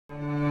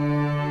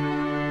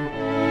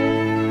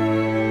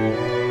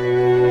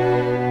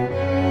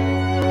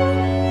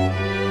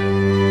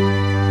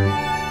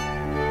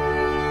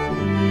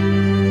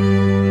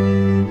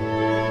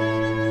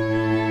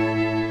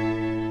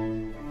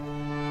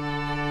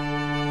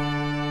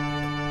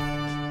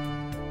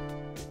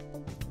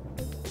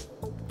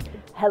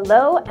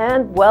Hello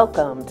and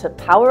welcome to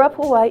Power Up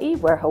Hawaii,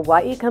 where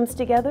Hawaii comes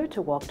together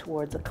to walk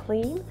towards a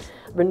clean,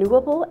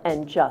 renewable,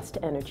 and just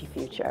energy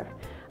future.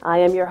 I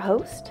am your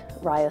host,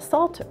 Raya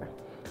Salter.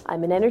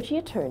 I'm an energy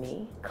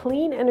attorney,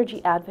 clean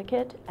energy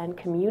advocate, and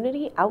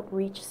community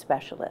outreach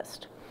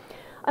specialist.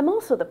 I'm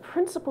also the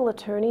principal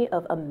attorney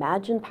of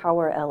Imagine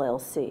Power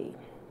LLC.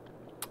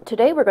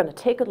 Today we're going to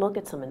take a look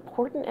at some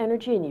important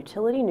energy and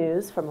utility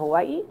news from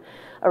Hawaii,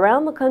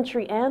 around the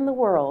country, and the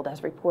world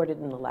as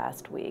reported in the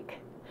last week.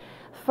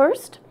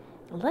 First,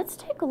 let's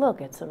take a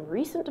look at some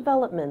recent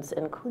developments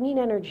in clean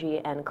energy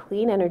and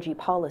clean energy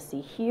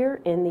policy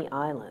here in the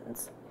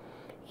islands.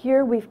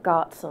 Here we've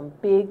got some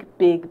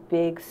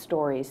big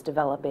stories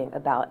developing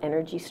about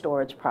energy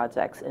storage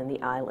projects in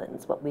the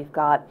islands. What we've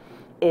got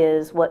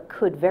is what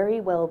could very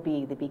well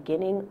be the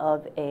beginning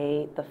of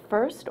the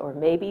first or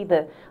maybe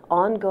the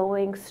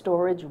ongoing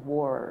storage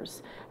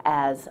wars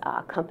as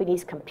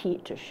companies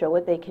compete to show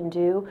what they can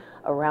do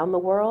around the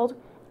world,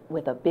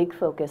 with a big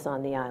focus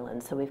on the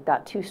island. So we've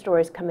got two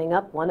stories coming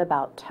up, one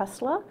about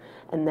Tesla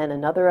and then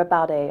another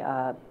about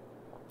a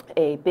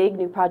big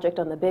new project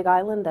on the Big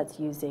Island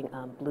that's using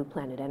Blue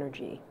Planet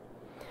energy.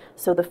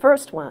 So the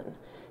first one,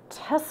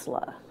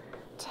 Tesla.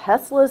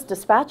 Tesla's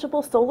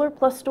dispatchable solar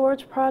plus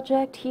storage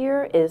project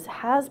here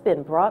has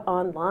been brought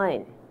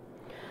online.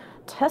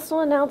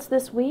 Tesla announced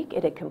this week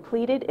it had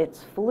completed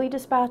its fully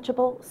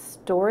dispatchable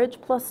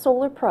storage plus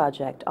solar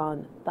project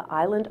on the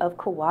island of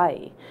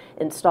Kauai,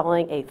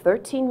 installing a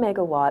 13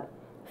 megawatt,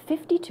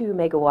 52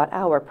 megawatt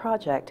hour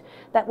project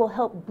that will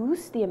help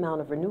boost the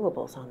amount of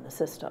renewables on the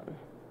system.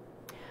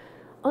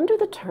 Under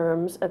the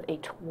terms of a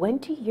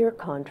 20-year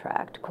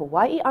contract,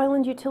 Kauai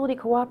Island Utility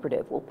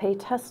Cooperative will pay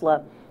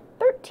Tesla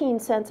 13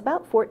 cents,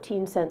 about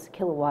 14 cents a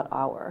kilowatt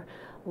hour,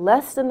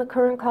 less than the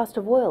current cost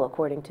of oil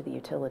according to the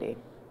utility.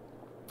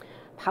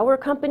 Power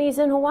companies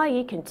in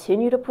Hawaii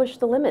continue to push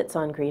the limits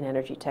on green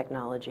energy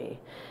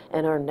technology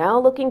and are now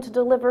looking to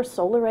deliver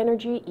solar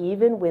energy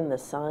even when the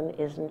sun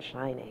isn't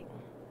shining.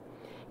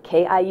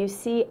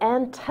 KIUC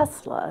and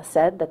Tesla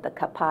said that the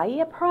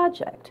Kapaia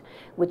project,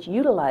 which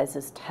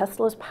utilizes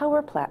Tesla's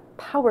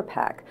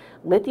PowerPack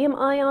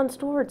lithium-ion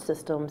storage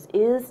systems,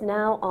 is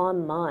now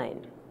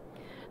online.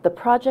 The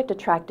project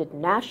attracted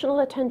national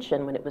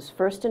attention when it was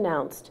first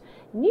announced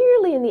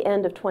nearly in the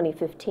end of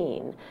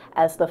 2015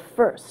 as the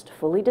first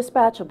fully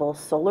dispatchable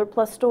solar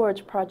plus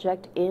storage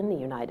project in the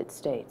United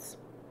States.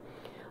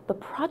 The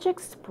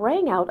project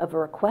sprang out of a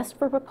request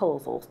for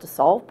proposals to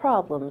solve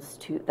problems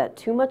that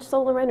too much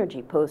solar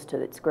energy posed to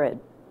its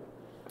grid.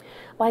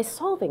 By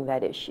solving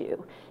that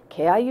issue,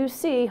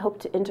 KIUC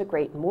hoped to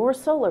integrate more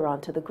solar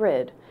onto the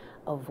grid,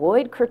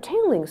 avoid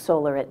curtailing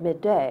solar at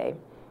midday,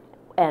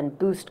 and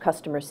boost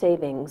customer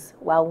savings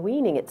while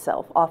weaning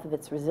itself off of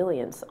its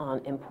resilience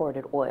on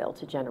imported oil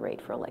to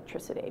generate for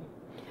electricity.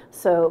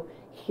 So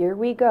here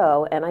we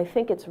go, and I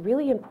think it's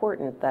really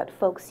important that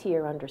folks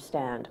here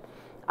understand.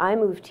 I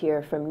moved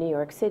here from New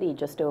York City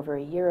just over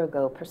a year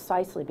ago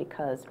precisely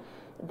because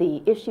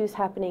the issues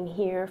happening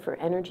here for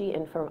energy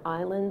and for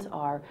islands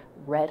are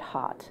red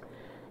hot.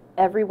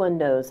 Everyone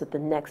knows that the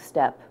next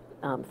step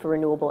for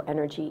renewable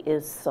energy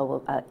is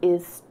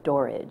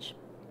storage.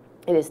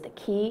 It is the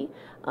key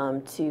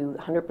to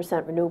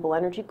 100% renewable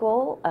energy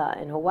goal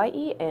in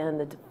Hawaii and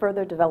the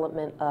further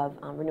development of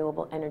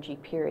renewable energy,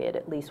 period,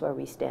 at least where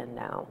we stand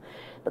now.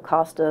 The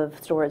cost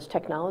of storage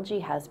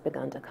technology has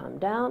begun to come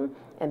down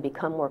and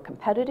become more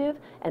competitive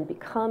and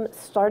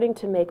starting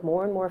to make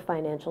more and more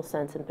financial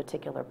sense in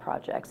particular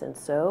projects. And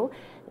so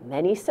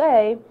many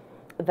say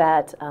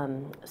that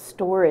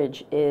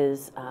storage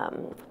is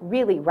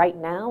really right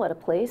now at a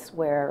place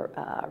where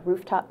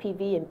rooftop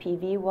PV and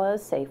PV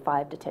was, say,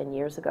 5 to 10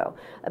 years ago,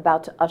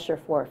 about to usher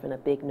forth in a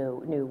big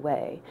new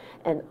way.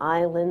 And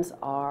islands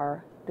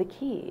are the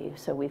key.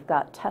 So we've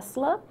got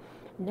Tesla.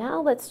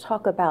 Now let's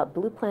talk about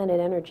Blue Planet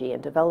Energy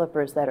and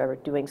developers that are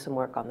doing some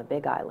work on the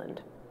Big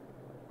Island.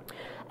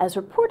 As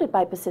reported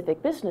by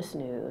Pacific Business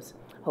News,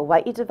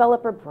 Hawaii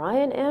developer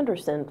Brian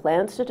Anderson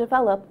plans to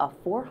develop a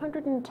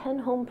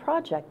 410-home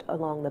project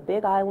along the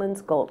Big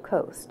Island's Gold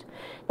Coast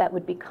that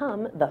would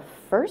become the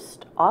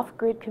first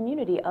off-grid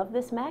community of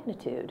this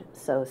magnitude,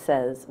 so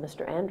says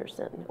Mr.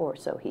 Anderson, or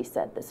so he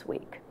said this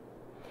week.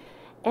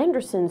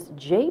 Anderson's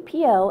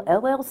JPL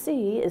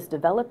LLC is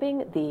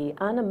developing the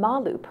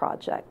Ainamalu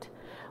project,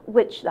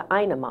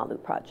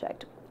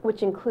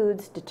 which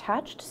includes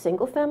detached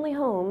single-family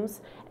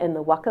homes in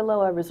the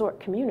Waikoloa Resort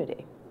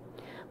community.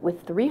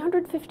 With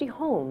 350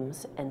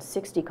 homes and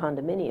 60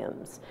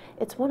 condominiums,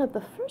 it's one of the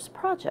first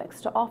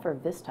projects to offer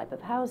this type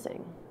of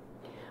housing.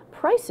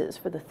 Prices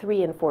for the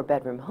 3 and 4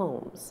 bedroom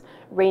homes,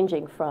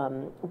 ranging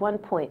from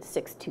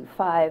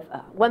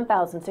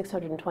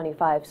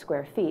 1,625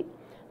 square feet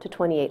to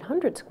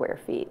 2,800 square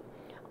feet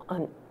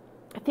on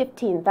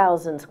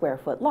 15,000 square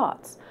foot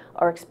lots,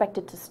 are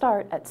expected to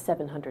start at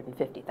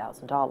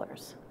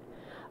 $750,000.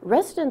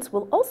 Residents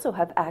will also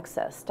have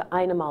access to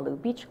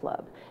Ainamalu Beach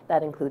Club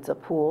that includes a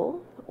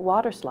pool,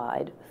 water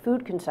slide,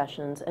 food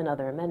concessions, and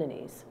other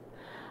amenities.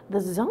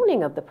 The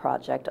zoning of the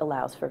project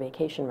allows for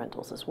vacation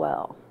rentals as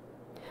well.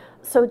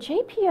 So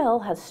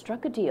JPL has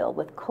struck a deal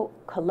with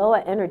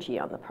Kaloa Energy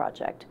on the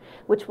project,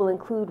 which will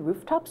include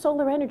rooftop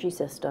solar energy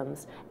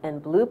systems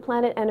and Blue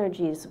Planet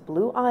Energy's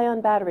Blue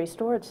Ion battery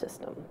storage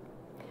system.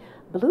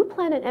 Blue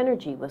Planet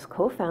Energy was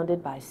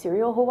co-founded by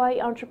serial Hawaii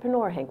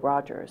entrepreneur Hank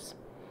Rogers.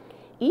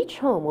 Each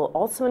home will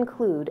also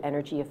include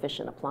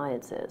energy-efficient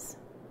appliances.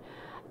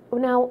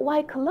 Now,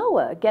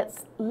 Waikoloa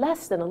gets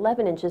less than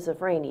 11 inches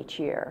of rain each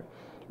year,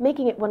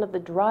 making it one of the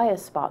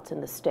driest spots in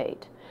the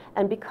state.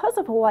 And because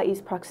of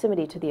Hawaii's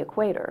proximity to the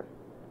equator,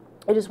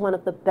 it is one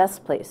of the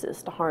best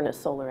places to harness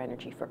solar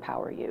energy for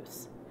power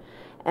use.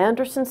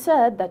 Anderson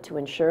said that to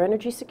ensure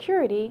energy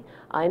security,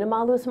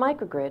 Ainamalu's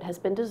microgrid has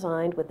been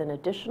designed with an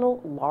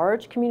additional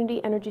large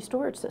community energy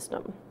storage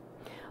system.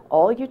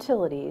 All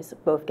utilities,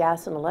 both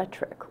gas and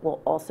electric,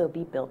 will also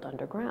be built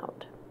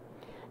underground.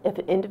 If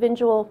an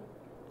individual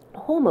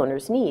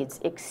homeowner's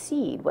needs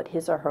exceed what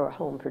his or her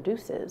home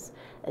produces,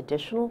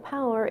 additional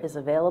power is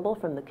available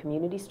from the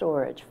community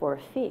storage for a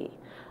fee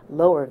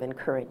lower than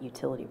current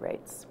utility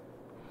rates.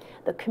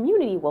 The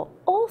community will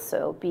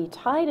also be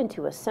tied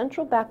into a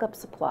central backup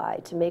supply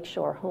to make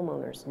sure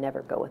homeowners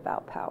never go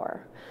without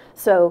power.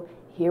 So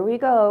here we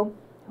go.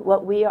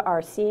 What we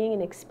are seeing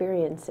and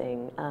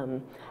experiencing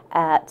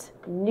at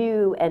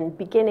new and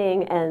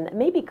beginning and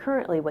maybe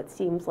currently what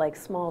seems like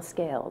small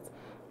scales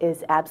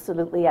is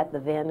absolutely at the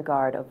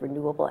vanguard of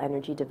renewable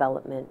energy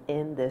development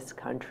in this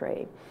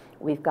country.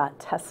 We've got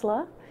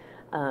Tesla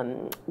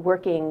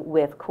working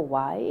with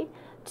Kauai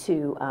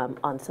to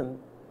on some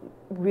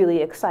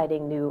really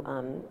exciting new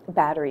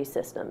battery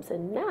systems.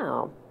 And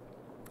now,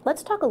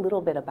 let's talk a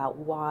little bit about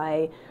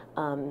why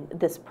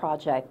this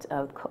project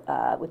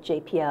with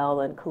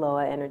JPL and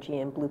Kaloa Energy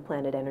and Blue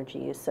Planet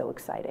Energy is so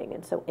exciting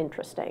and so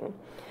interesting.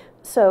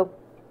 So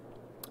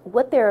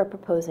what they're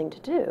proposing to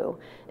do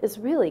is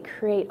really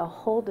create a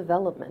whole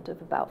development of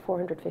about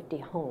 450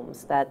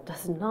 homes that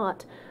does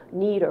not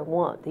need or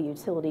want the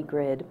utility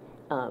grid,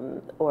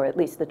 or at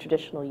least the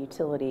traditional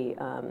utility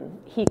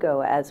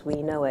HECO as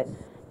we know it,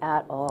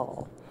 at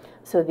all.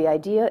 So the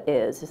idea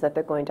is that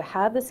they're going to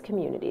have this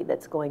community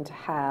that's going to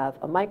have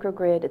a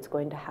microgrid, it's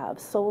going to have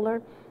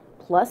solar,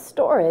 plus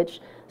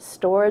storage.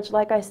 Storage,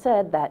 like I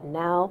said, that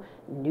now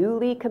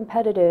newly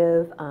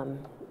competitive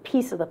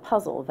piece of the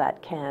puzzle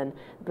that can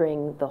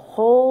bring the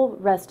whole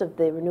rest of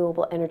the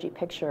renewable energy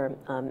picture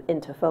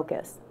into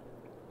focus.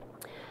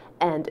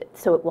 And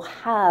so it will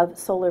have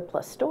solar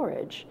plus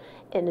storage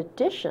in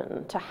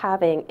addition to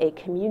having a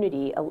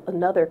community,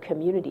 another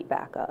community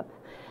backup.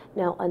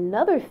 Now,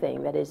 another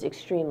thing that is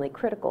extremely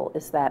critical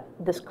is that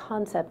this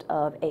concept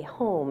of a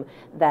home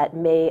that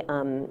may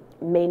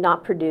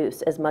not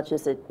produce as much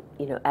as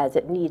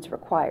it needs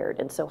required,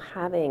 and so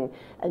having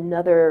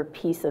another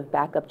piece of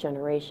backup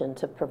generation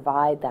to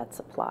provide that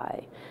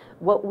supply.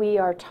 What we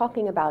are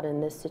talking about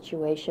in this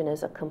situation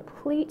is a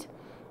complete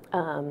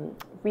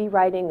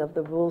rewriting of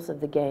the rules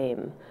of the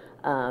game,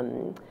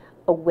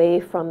 away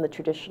from the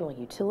traditional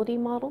utility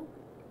model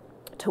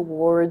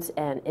towards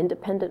an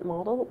independent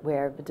model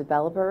where the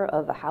developer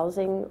of a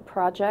housing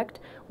project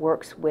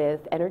works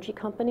with energy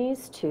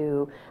companies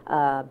to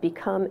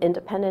become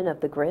independent of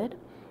the grid,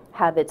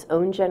 have its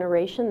own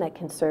generation that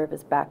can serve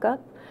as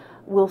backup.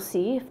 We'll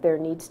see if there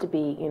needs to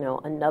be,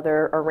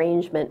 another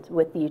arrangement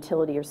with the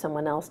utility or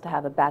someone else to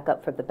have a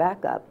backup for the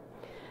backup.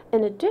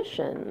 In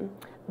addition,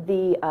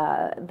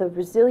 the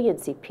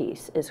resiliency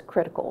piece is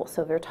critical.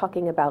 So they're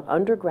talking about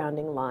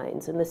undergrounding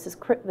lines, and this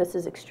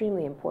is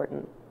extremely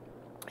important.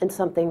 And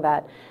something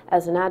that,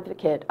 as an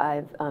advocate,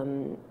 I've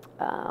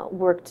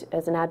worked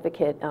as an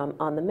advocate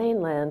on the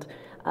mainland.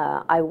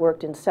 I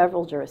worked in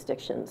several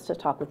jurisdictions to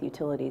talk with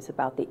utilities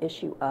about the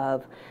issue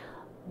of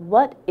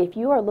what if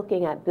you are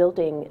looking at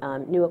building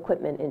new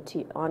equipment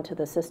onto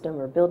the system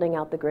or building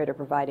out the grid or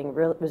providing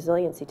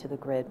resiliency to the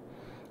grid,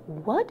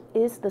 what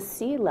is the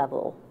sea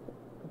level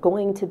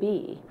going to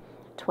be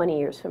 20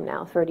 years from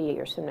now, 30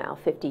 years from now,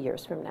 50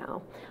 years from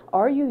now?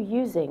 Are you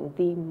using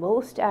the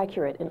most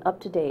accurate and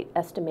up-to-date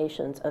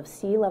estimations of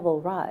sea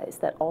level rise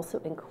that also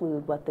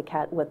include what the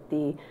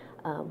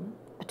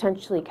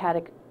potentially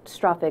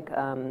catastrophic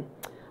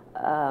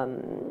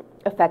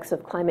effects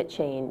of climate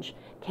change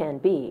can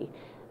be?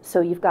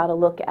 So you've got to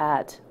look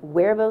at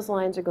where those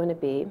lines are going to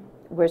be,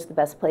 where's the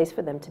best place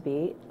for them to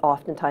be.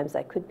 Oftentimes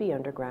that could be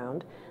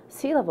underground,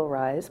 sea level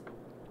rise,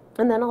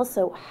 and then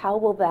also how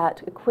will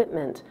that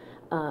equipment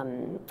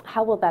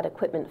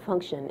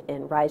function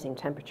in rising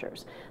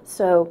temperatures?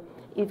 So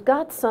you've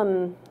got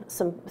some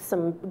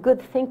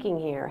good thinking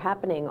here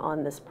happening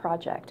on this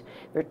project.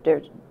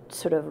 They're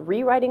sort of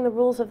rewriting the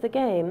rules of the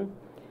game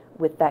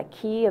with that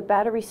key of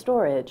battery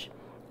storage,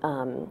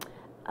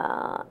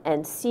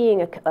 and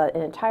seeing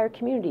an entire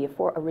community,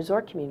 a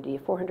resort community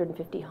of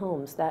 450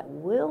 homes that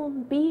will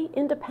be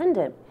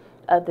independent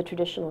of the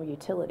traditional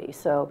utility.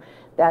 So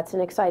that's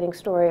an exciting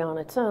story on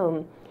its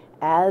own,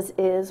 as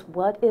is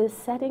what is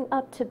setting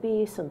up to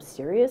be some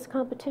serious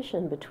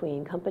competition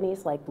between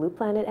companies like Blue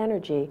Planet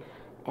Energy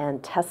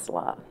and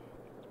Tesla.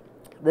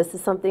 This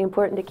is something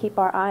important to keep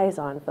our eyes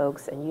on,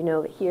 folks, and you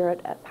know that here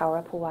at Power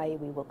Up Hawaii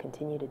we will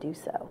continue to do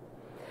so.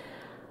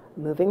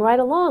 Moving right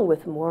along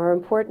with more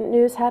important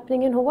news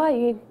happening in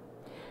Hawaii.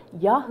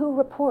 Yahoo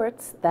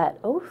reports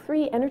that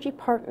O3 Energy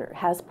Partner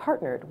has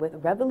partnered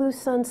with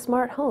Revolusun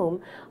Smart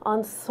Home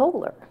on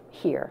solar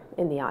here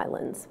in the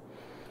islands.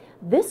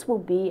 This will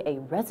be a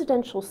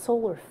residential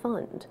solar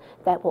fund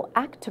that will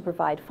act to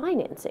provide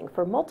financing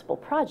for multiple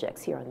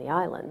projects here on the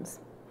islands.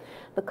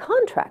 The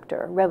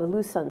contractor,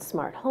 Revolusun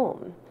Smart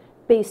Home,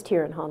 based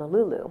here in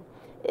Honolulu,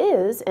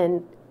 is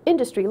an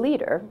industry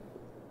leader,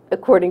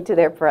 according to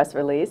their press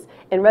release,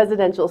 in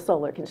residential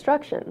solar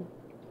construction.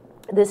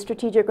 This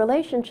strategic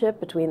relationship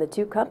between the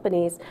two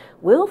companies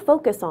will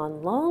focus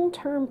on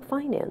long-term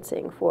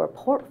financing for a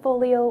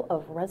portfolio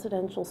of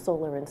residential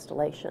solar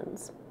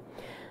installations.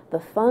 The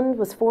fund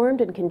was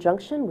formed in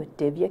conjunction with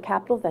Divya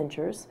Capital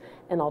Ventures,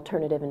 an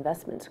alternative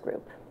investments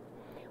group.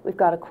 We've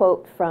got a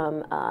quote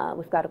from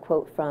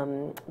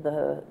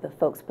the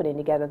folks putting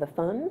together the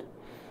fund.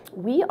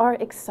 We are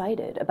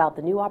excited about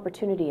the new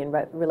opportunity and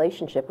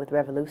relationship with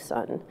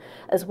Revolusun,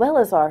 as well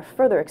as our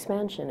further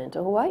expansion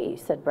into Hawaii,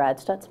 said Brad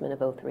Stutzman of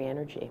O3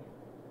 Energy.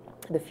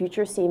 The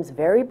future seems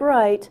very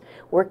bright,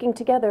 working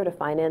together to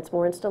finance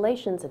more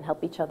installations and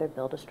help each other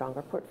build a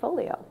stronger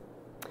portfolio.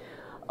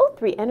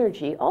 O3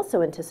 Energy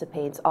also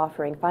anticipates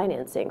offering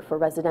financing for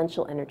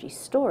residential energy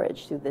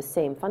storage through this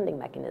same funding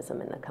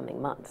mechanism in the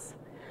coming months.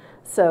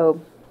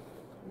 So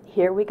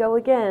here we go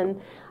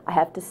again. I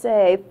have to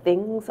say,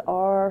 things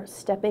are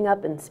stepping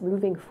up and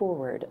moving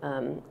forward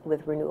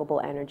with renewable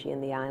energy in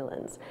the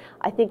islands.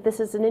 I think this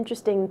is an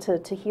interesting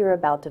to hear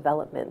about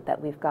development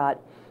that we've got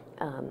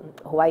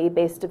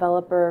Hawaii-based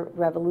developer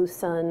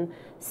Revolusun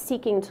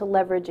seeking to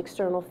leverage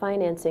external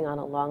financing on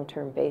a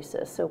long-term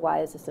basis. So why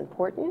is this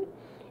important?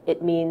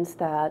 It means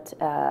that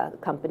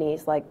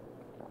companies like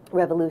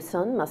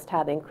Revolusun must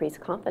have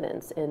increased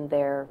confidence in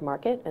their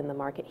market and the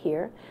market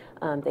here.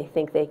 They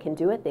think they can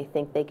do it, they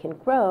think they can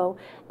grow,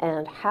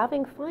 and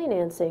having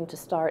financing to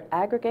start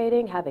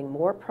aggregating, having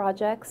more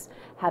projects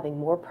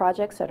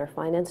that are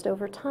financed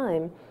over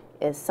time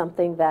is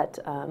something that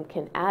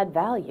can add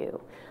value.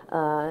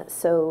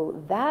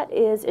 So that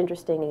is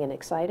interesting and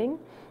exciting.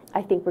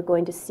 I think we're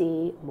going to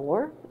see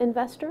more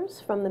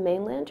investors from the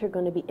mainland who are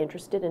going to be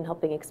interested in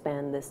helping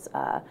expand this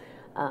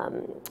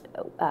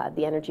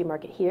the energy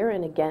market here,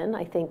 and again,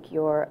 I think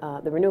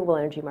the renewable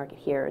energy market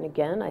here, and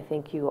again, I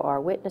think you are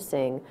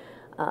witnessing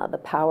the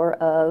power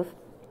of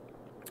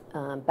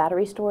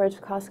battery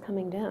storage costs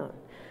coming down.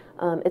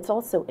 It's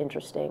also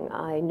interesting.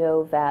 I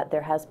know that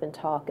there has been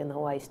talk in the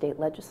Hawaii State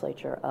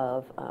Legislature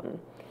of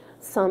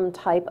some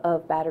type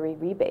of battery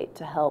rebate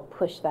to help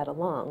push that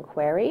along.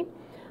 Query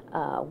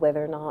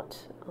whether or not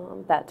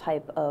that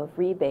type of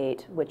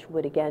rebate, which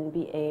would again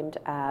be aimed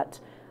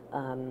at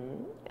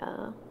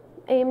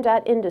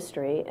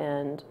industry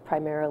and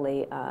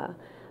primarily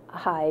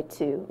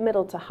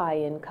middle to high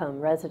income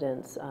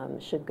residents,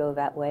 should go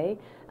that way.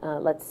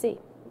 Let's see.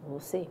 We'll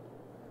see.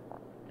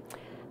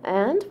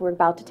 And we're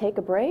about to take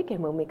a break, and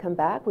when we come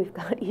back, we've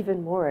got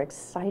even more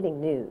exciting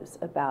news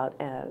about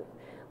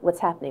what's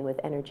happening with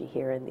energy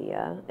here on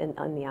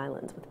the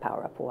islands with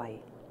Power Up Hawaii.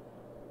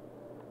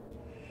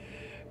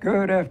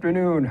 Good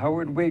afternoon,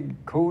 Howard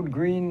Wigg, Code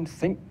Green,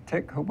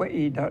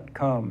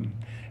 ThinkTechHawaii.com.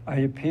 I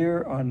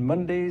appear on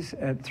Mondays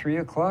at 3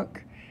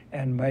 o'clock,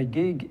 and my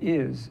gig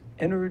is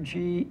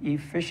energy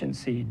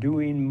efficiency,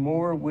 doing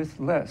more with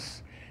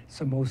less. It's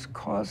the most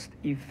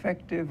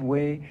cost-effective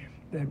way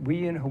that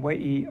we in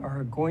Hawaii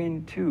are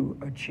going to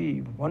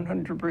achieve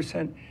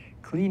 100%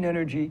 clean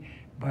energy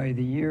by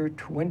the year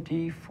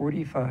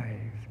 2045.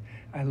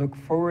 I look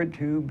forward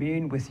to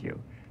being with you.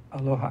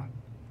 Aloha.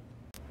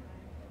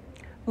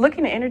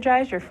 Looking to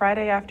energize your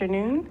Friday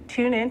afternoon?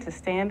 Tune in to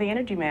Stan the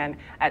Energy Man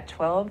at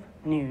 12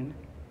 noon.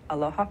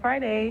 Aloha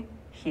Friday,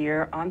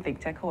 here on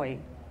ThinkTech Hawaii.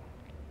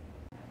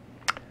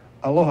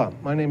 Aloha,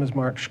 my name is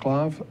Mark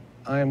Shklov.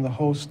 I am the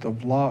host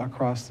of Law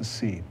Across the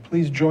Sea.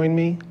 Please join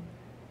me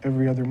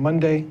every other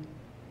Monday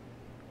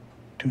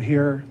to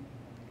hear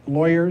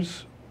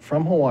lawyers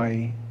from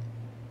Hawaii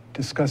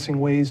discussing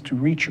ways to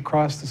reach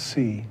across the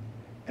sea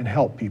and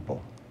help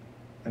people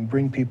and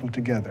bring people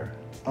together.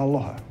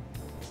 Aloha.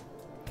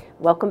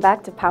 Welcome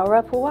back to Power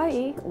Up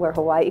Hawaii, where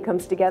Hawaii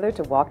comes together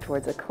to walk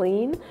towards a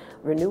clean,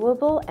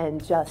 renewable,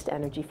 and just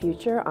energy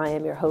future. I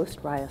am your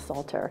host, Raya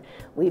Salter.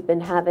 We've been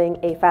having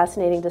a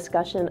fascinating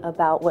discussion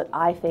about what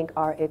I think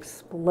are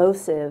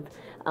explosive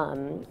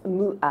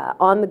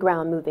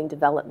on-the-ground moving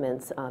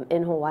developments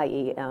in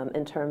Hawaii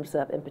in terms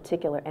of, in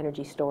particular,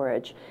 energy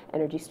storage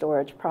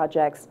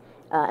projects,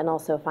 and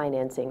also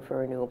financing for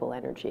renewable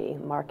energy.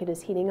 Market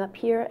is heating up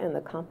here, and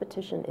the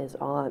competition is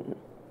on.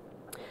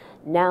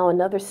 Now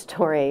another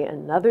story.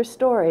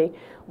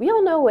 We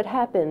all know what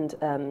happened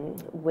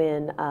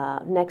when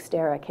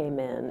NextEra came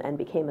in and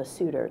became a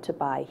suitor to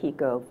buy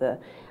HECO,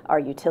 our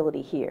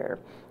utility here.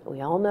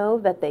 We all know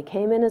that they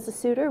came in as a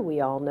suitor.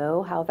 We all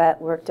know how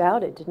that worked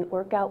out. It didn't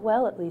work out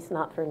well, at least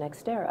not for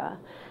NextEra.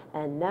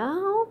 And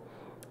now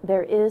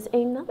there is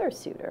another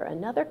suitor,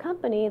 another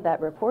company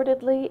that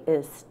reportedly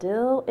is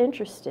still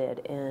interested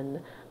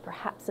in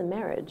perhaps a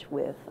marriage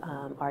with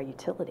our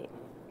utility.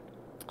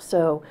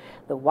 So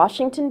the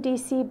Washington,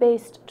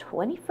 D.C.-based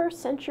 21st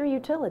Century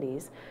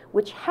Utilities,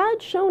 which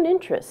had shown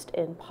interest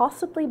in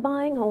possibly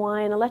buying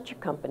Hawaiian Electric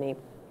Company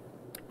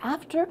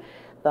after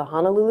the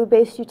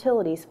Honolulu-based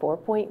utility's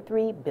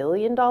 $4.3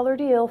 billion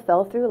deal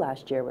fell through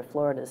last year with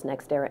Florida's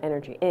NextEra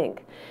Energy, Inc.,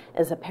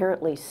 is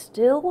apparently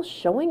still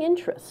showing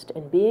interest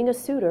in being a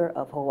suitor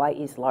of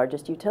Hawaii's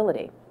largest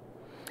utility.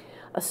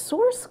 A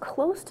source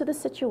close to the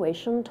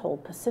situation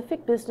told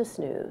Pacific Business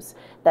News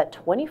that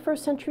 21st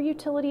Century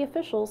Utility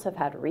officials have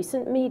had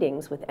recent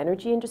meetings with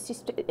energy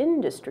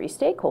industry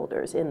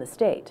stakeholders in the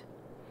state.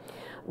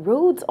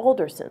 Rhodes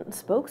Alderson,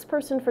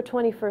 spokesperson for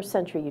 21st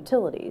Century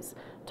Utilities,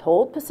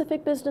 told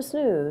Pacific Business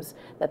News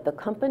that the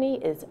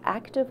company is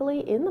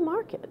actively in the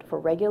market for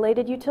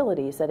regulated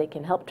utilities that it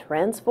can help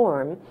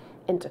transform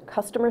into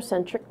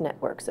customer-centric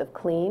networks of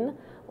clean,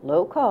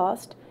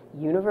 low-cost,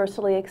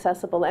 universally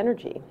accessible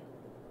energy.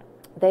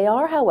 They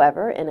are,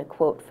 however, in a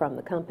quote from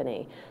the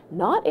company,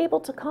 not able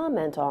to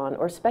comment on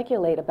or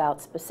speculate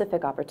about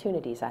specific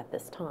opportunities at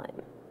this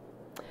time.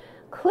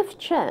 Cliff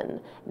Chen,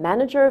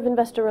 manager of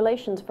investor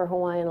relations for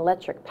Hawaiian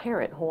Electric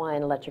parent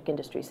Hawaiian Electric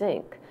Industries,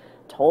 Inc.,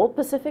 told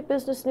Pacific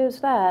Business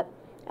News that,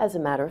 as a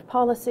matter of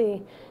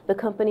policy, the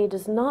company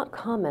does not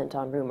comment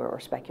on rumor or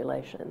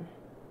speculation.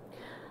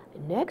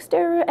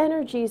 NextEra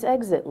Energy's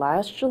exit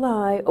last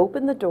July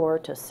opened the door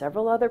to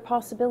several other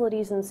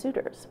possibilities and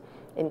suitors,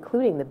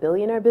 including the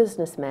billionaire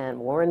businessman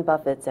Warren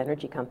Buffett's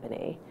energy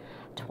company,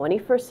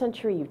 21st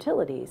Century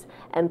Utilities,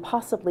 and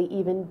possibly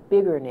even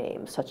bigger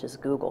names such as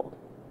Google.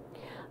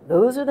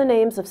 Those are the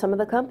names of some of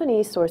the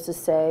companies, sources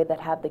say,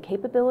 that have the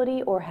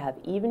capability or have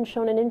even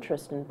shown an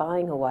interest in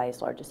buying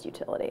Hawaii's largest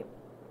utility.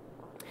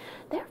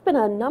 There have been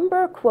a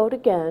number of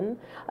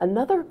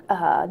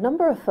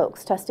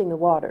folks testing the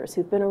waters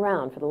who've been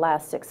around for the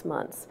last 6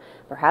 months,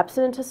 perhaps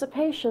in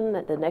anticipation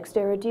that the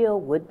NextEra deal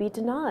would be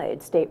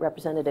denied. State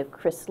Representative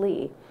Chris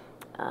Lee,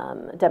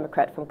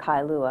 Democrat from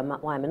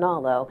Kailua,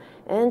 Waimanalo,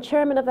 and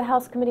chairman of the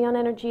House Committee on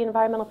Energy and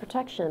Environmental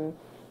Protection,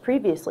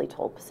 previously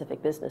told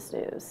Pacific Business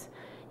News.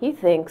 He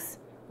thinks,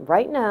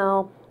 right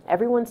now,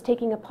 everyone's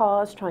taking a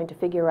pause trying to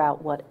figure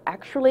out what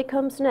actually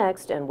comes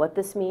next and what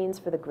this means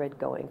for the grid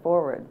going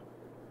forward.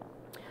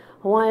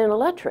 Hawaiian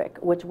Electric,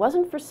 which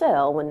wasn't for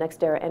sale when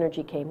NextEra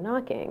Energy came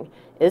knocking,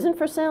 isn't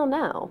for sale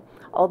now,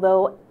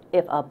 although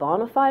if a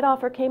bona fide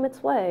offer came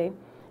its way,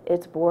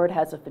 its board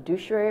has a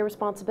fiduciary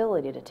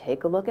responsibility to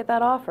take a look at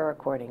that offer,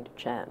 according to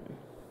Chen.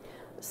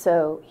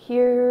 So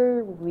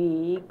here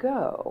we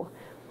go.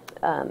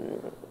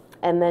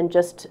 And then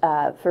just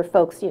for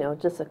folks,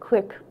 just a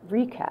quick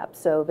recap.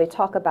 So they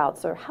talk about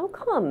sort of how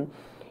come,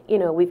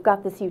 we've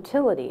got this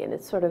utility and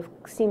it sort of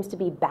seems to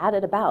be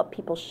batted about.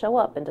 People show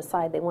up and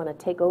decide they want to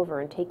take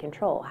over and take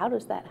control. How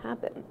does that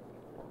happen?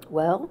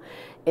 Well,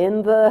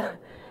 in the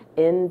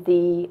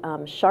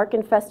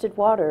shark-infested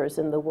waters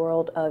in the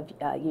world of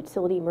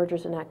utility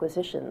mergers and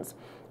acquisitions,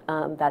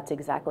 that's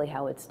exactly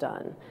how it's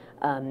done.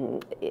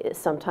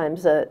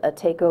 Sometimes a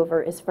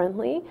takeover is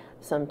friendly,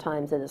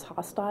 sometimes it is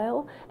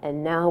hostile,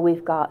 and now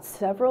we've got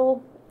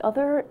several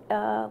other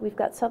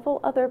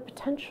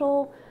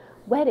potential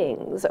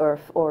weddings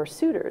or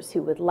suitors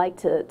who would like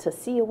to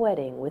see a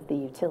wedding with the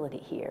utility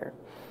here.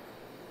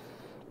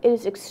 It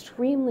is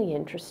extremely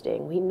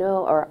interesting.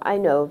 I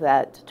know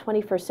that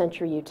 21st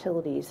Century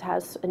Utilities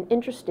has an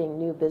interesting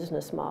new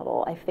business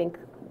model. I think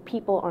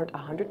people aren't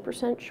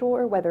 100%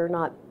 sure whether or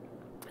not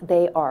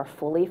they are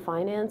fully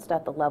financed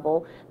at the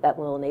level that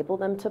will enable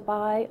them to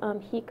buy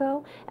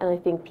HECO, and I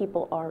think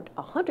people aren't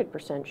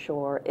 100%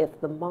 sure if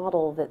the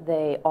model that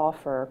they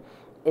offer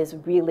is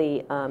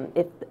really,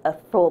 if a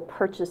full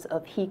purchase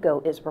of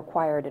HECO is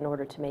required in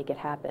order to make it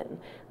happen.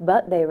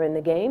 But they were in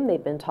the game,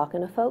 they've been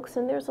talking to folks,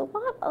 and there's a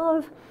lot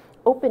of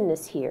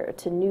openness here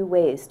to new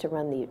ways to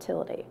run the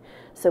utility.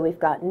 So we've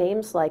got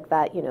names like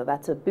that,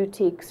 that's a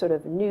boutique sort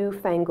of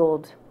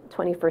newfangled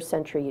 21st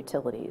Century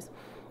Utilities.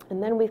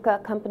 And then we've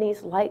got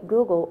companies like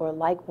Google or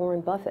like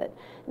Warren Buffett.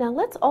 Now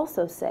let's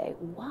also say,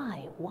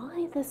 why?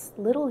 Why this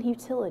little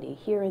utility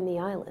here in the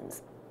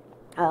islands?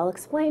 I'll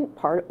explain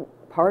part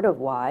of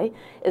why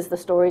is the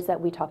stories that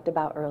we talked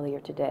about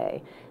earlier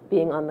today,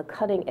 being on the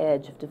cutting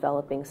edge of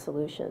developing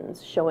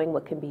solutions, showing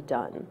what can be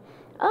done,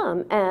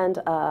 and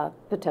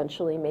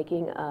potentially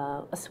making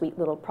a sweet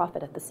little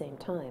profit at the same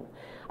time.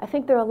 I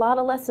think there are a lot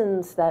of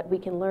lessons that we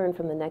can learn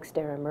from the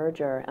NextEra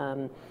merger,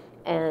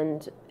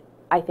 and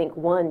I think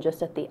one,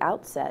 just at the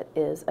outset,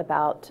 is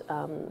about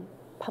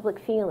public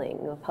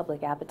feeling,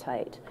 public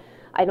appetite.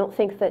 I don't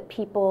think that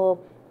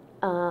people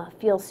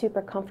feel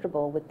super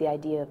comfortable with the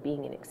idea of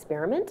being an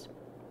experiment.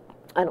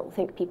 I don't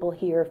think people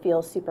here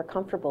feel super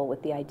comfortable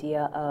with the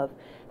idea of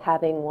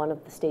having one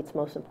of the state's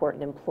most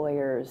important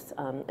employers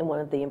and one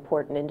of the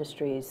important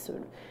industries sort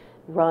of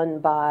run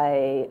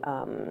by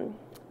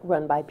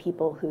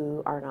people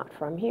who are not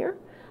from here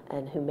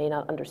and who may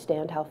not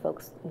understand how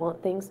folks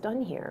want things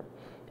done here.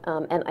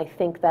 And I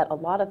think that a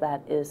lot of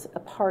that is a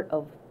part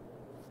of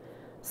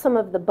some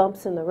of the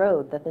bumps in the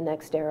road that the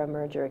NextEra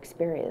merger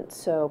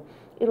experienced. So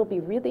it'll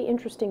be really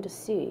interesting to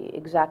see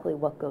exactly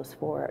what goes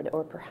forward,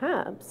 or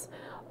perhaps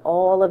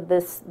all of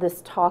this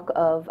talk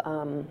of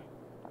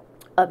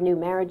new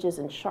marriages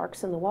and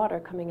sharks in the water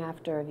coming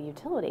after the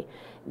utility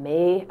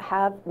may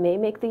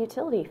make the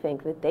utility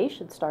think that they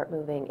should start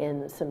moving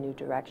in some new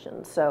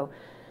directions. So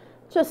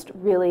just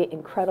really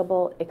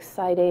incredible,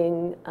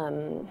 exciting,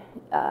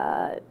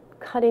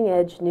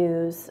 cutting-edge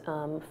news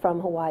from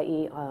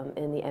Hawaii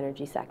in the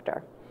energy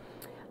sector.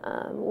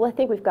 Well, I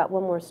think we've got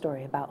one more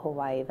story about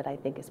Hawaii that I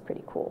think is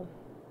pretty cool.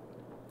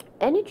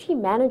 Energy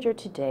Manager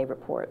Today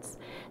reports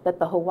that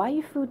the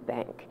Hawaii Food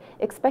Bank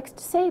expects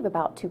to save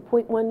about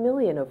 $2.1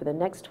 million over the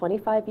next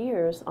 25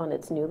 years on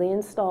its newly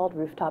installed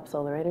rooftop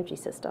solar energy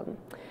system.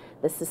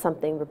 This is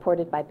something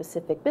reported by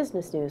Pacific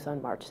Business News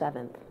on March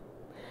 7th.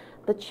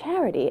 The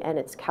charity and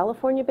its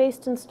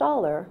California-based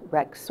installer,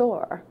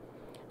 Rexor,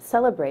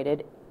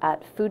 celebrated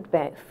at Food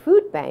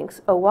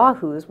Bank's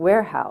Oahu's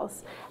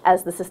warehouse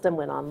as the system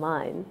went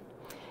online.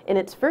 In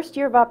its first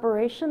year of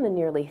operation, the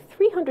nearly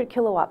 300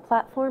 kilowatt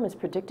platform is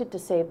predicted to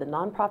save the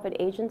nonprofit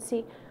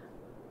agency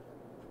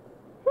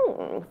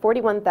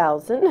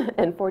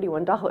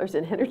 $41,041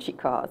 in energy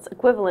costs,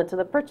 equivalent to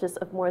the purchase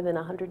of more than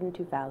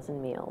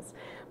 102,000 meals,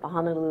 the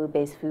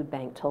Honolulu-based food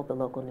bank told the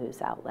local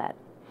news outlet.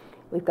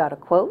 We've got a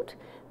quote,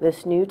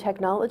 "This new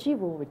technology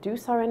will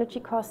reduce our energy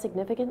costs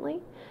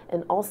significantly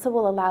and also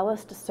will allow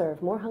us to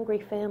serve more hungry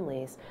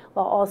families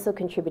while also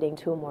contributing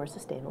to a more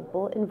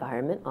sustainable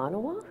environment on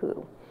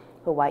Oahu,"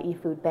 Hawaii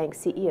Food Bank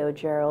CEO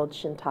Gerald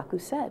Shintaku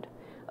said,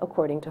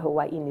 according to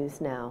Hawaii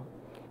News Now,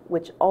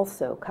 which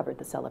also covered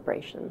the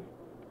celebration.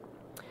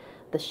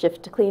 The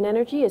shift to clean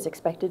energy is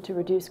expected to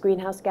reduce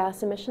greenhouse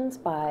gas emissions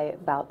by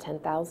about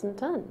 10,000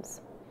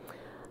 tons.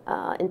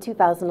 In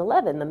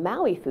 2011, the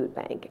Maui Food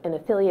Bank, an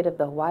affiliate of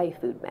the Hawaii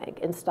Food Bank,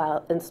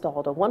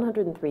 installed a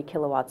 103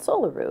 kilowatt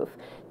solar roof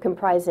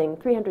comprising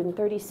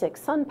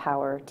 336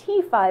 SunPower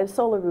T5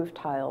 solar roof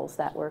tiles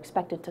that were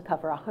expected to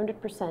cover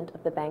 100%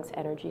 of the bank's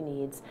energy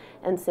needs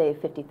and save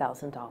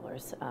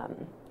 $50,000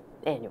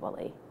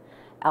 annually.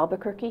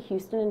 Albuquerque,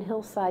 Houston, and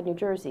Hillside, New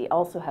Jersey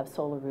also have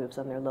solar roofs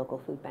on their local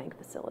food bank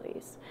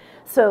facilities.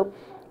 So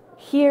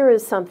here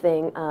is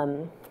something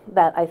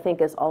that I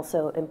think is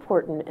also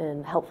important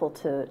and helpful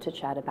to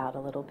chat about a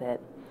little bit.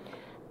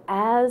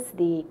 As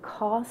the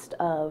cost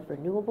of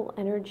renewable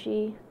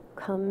energy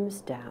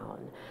comes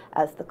down,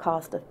 as the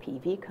cost of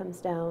PV comes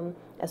down,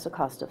 as the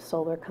cost of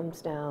solar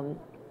comes down,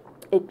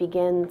 it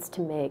begins to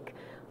make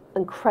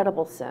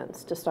incredible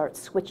sense to start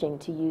switching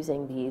to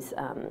using these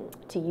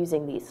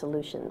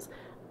solutions,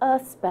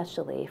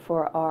 especially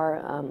for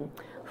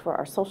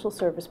our social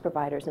service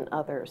providers and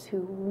others who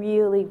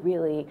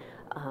really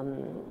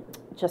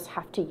just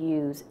have to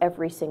use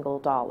every single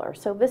dollar.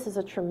 So this is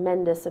a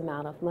tremendous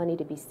amount of money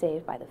to be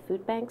saved by the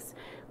food banks.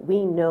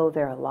 We know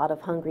there are a lot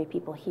of hungry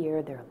people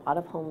here. There are a lot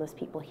of homeless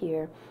people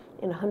here.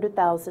 And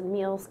 100,000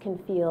 meals can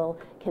fill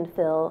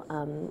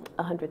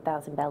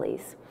 100,000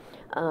 bellies.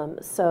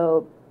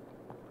 So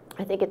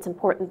I think it's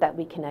important that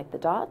we connect the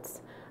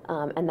dots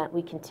and that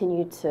we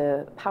continue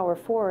to power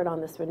forward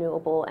on this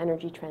renewable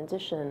energy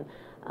transition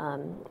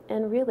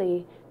and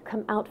really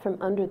come out from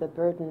under the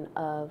burden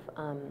of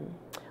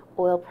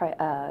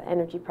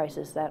energy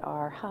prices that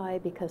are high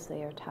because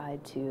they are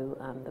tied to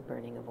the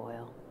burning of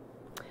oil.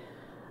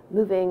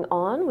 Moving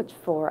on, which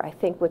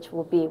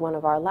will be one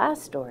of our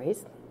last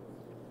stories,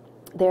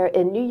 there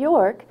in New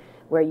York,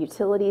 where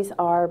utilities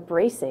are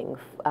bracing,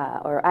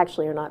 or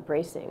actually are not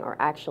bracing, or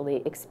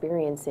actually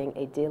experiencing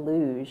a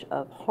deluge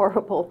of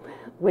horrible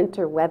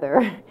winter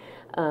weather.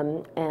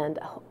 And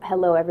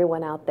hello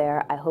everyone out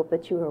there, I hope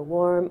that you are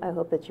warm, I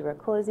hope that you are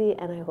cozy,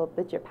 and I hope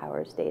that your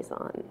power stays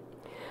on.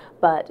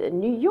 But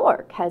New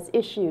York has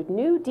issued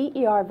new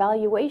DER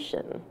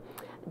valuation,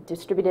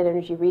 Distributed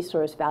Energy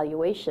Resource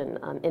Valuation,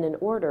 in an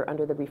order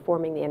under the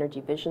Reforming the Energy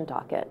Vision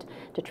docket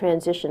to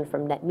transition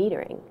from net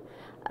metering.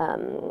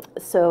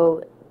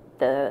 So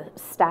the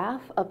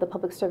staff of the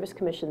Public Service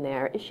Commission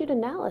there issued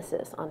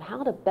analysis on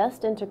how to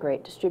best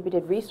integrate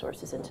distributed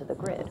resources into the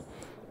grid.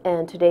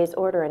 And today's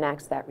order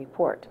enacts that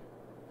report.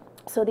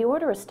 So the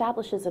order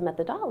establishes a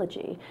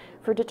methodology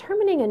for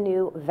determining a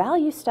new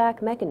value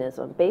stack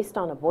mechanism based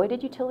on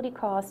avoided utility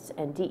costs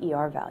and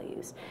DER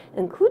values,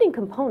 including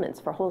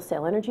components for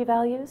wholesale energy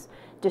values,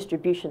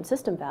 distribution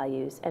system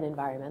values, and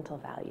environmental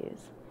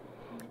values.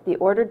 The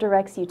order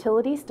directs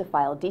utilities to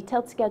file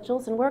detailed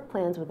schedules and work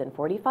plans within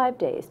 45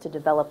 days to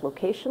develop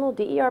locational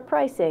DER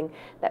pricing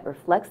that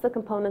reflects the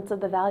components of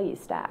the value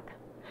stack.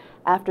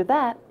 After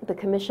that, the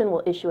Commission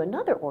will issue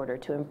another order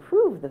to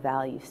improve the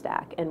value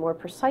stack and more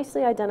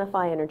precisely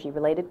identify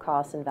energy-related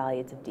costs and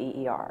values of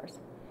DERs.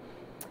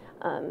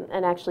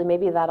 And actually,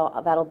 maybe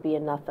that'll be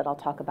enough that I'll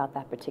talk about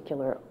that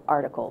particular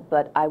article.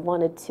 But I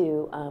wanted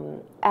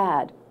to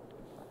add,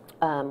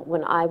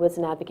 when I was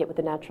an advocate with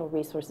the Natural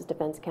Resources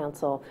Defense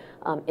Council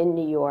in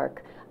New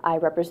York, I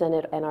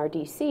represented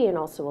NRDC and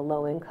also a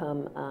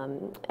low-income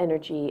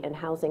energy and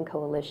housing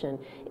coalition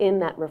in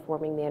that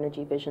Reforming the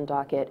Energy Vision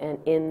docket and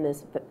in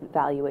this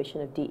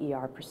valuation of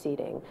DER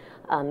proceeding.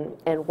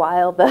 And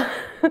while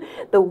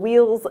the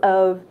wheels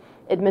of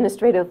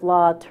administrative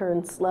law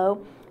turn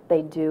slow,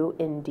 they do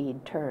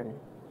indeed turn.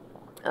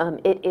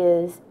 it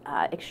is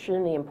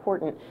extremely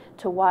important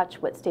to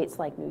watch what states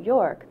like New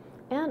York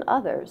and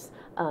others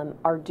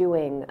are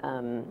doing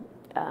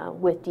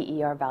with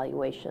DER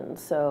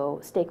valuations.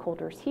 So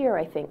stakeholders here,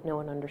 I think,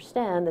 know and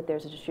understand that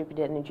there's a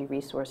distributed energy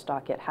resource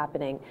docket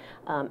happening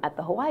at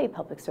the Hawaii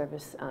Public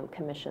Service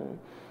Commission.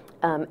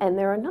 And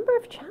there are a number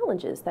of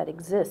challenges that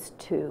exist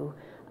to,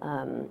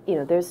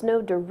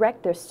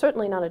 there's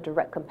certainly not a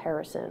direct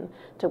comparison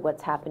to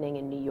what's happening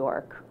in New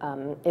York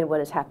and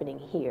what is happening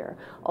here,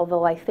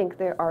 although I think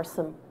there are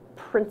some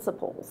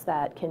principles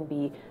that can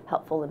be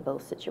helpful in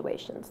both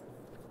situations.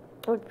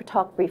 I would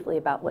talk briefly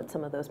about what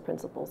some of those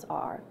principles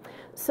are.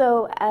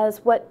 So as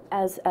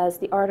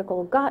the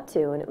article got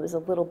to, and it was a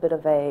little bit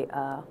of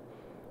a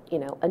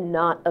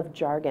knot of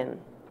jargon,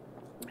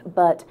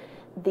 but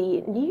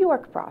the New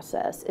York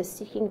process is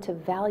seeking to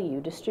value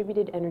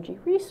distributed energy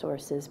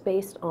resources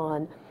based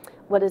on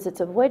what is its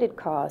avoided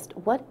cost,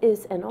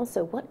 and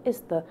also what is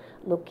the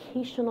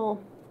locational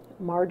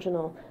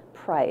marginal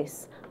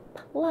price,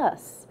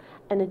 plus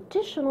an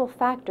additional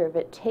factor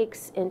that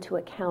takes into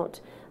account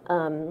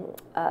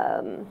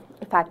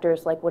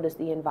factors like what is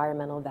the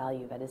environmental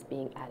value that is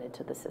being added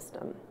to the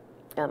system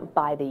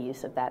by the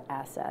use of that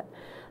asset.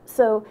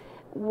 So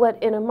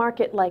what in a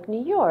market like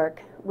New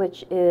York,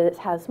 which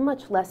has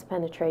much less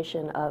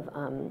penetration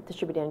of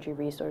distributed energy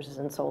resources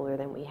and solar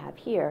than we have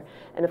here,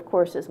 and of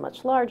course is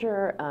much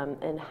larger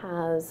and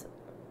has,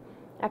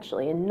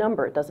 actually in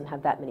number it doesn't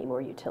have that many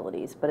more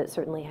utilities, but it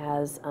certainly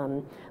has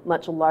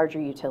much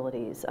larger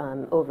utilities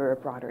over a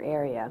broader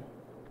area.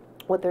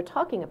 What they're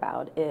talking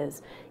about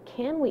is,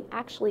 can we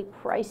actually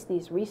price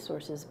these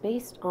resources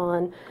based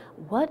on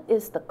what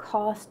is the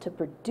cost to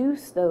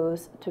produce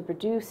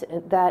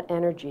that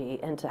energy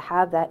and to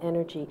have that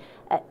energy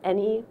at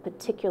any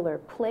particular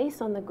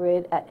place on the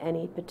grid at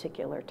any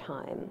particular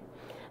time?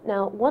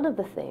 Now, one of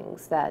the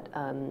things that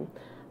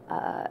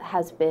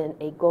has been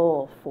a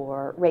goal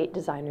for rate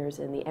designers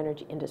in the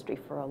energy industry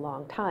for a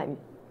long time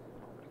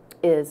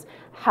is,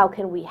 how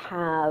can we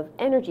have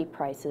energy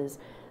prices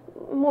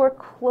more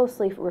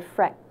closely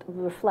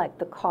reflect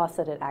the cost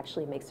that it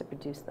actually makes to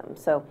produce them.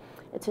 So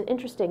it's an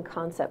interesting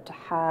concept to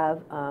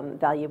have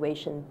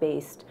valuation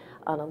based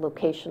on a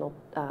location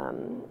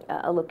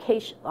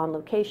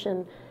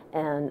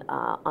and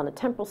on a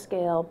temporal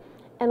scale,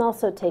 and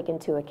also take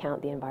into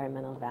account the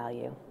environmental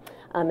value.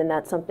 And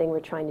that's something we're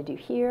trying to do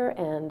here,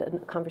 and a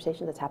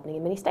conversation that's happening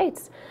in many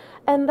states.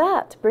 And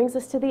that brings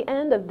us to the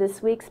end of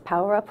this week's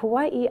Power Up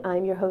Hawaii.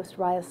 I'm your host,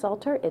 Raya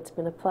Salter. It's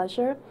been a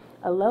pleasure.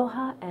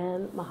 Aloha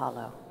and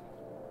mahalo.